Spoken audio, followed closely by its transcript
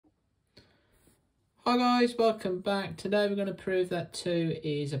Hi guys, welcome back. Today we're going to prove that 2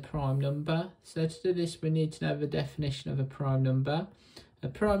 is a prime number. So to do this we need to know the definition of a prime number. A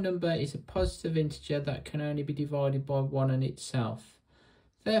prime number is a positive integer that can only be divided by 1 and itself.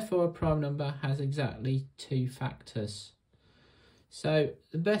 Therefore a prime number has exactly 2 factors. So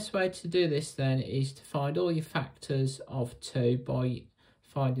the best way to do this then is to find all your factors of 2 by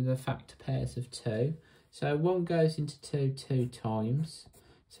finding the factor pairs of 2. So 1 goes into 2 2 times.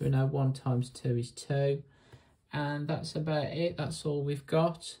 So we know 1 times 2 is 2, and that's about it. That's all we've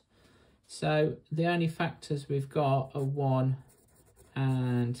got. So the only factors we've got are 1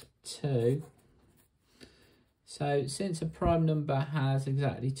 and 2. So since a prime number has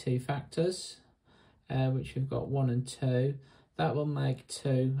exactly 2 factors, which we've got 1 and 2, that will make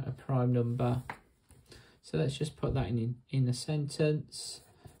 2 a prime number. So let's just put that in a sentence.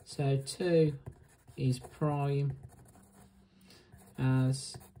 So 2 is prime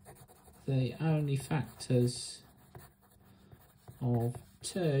as the only factors of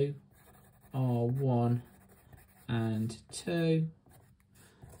 2 are 1 and 2,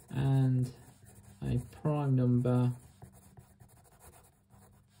 and a prime number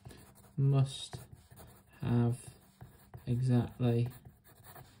must have exactly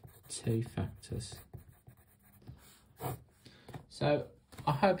 2 factors. So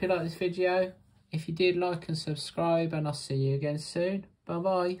I hope you liked this video. If you did, like and subscribe, and I'll see you again soon. Bye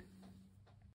bye.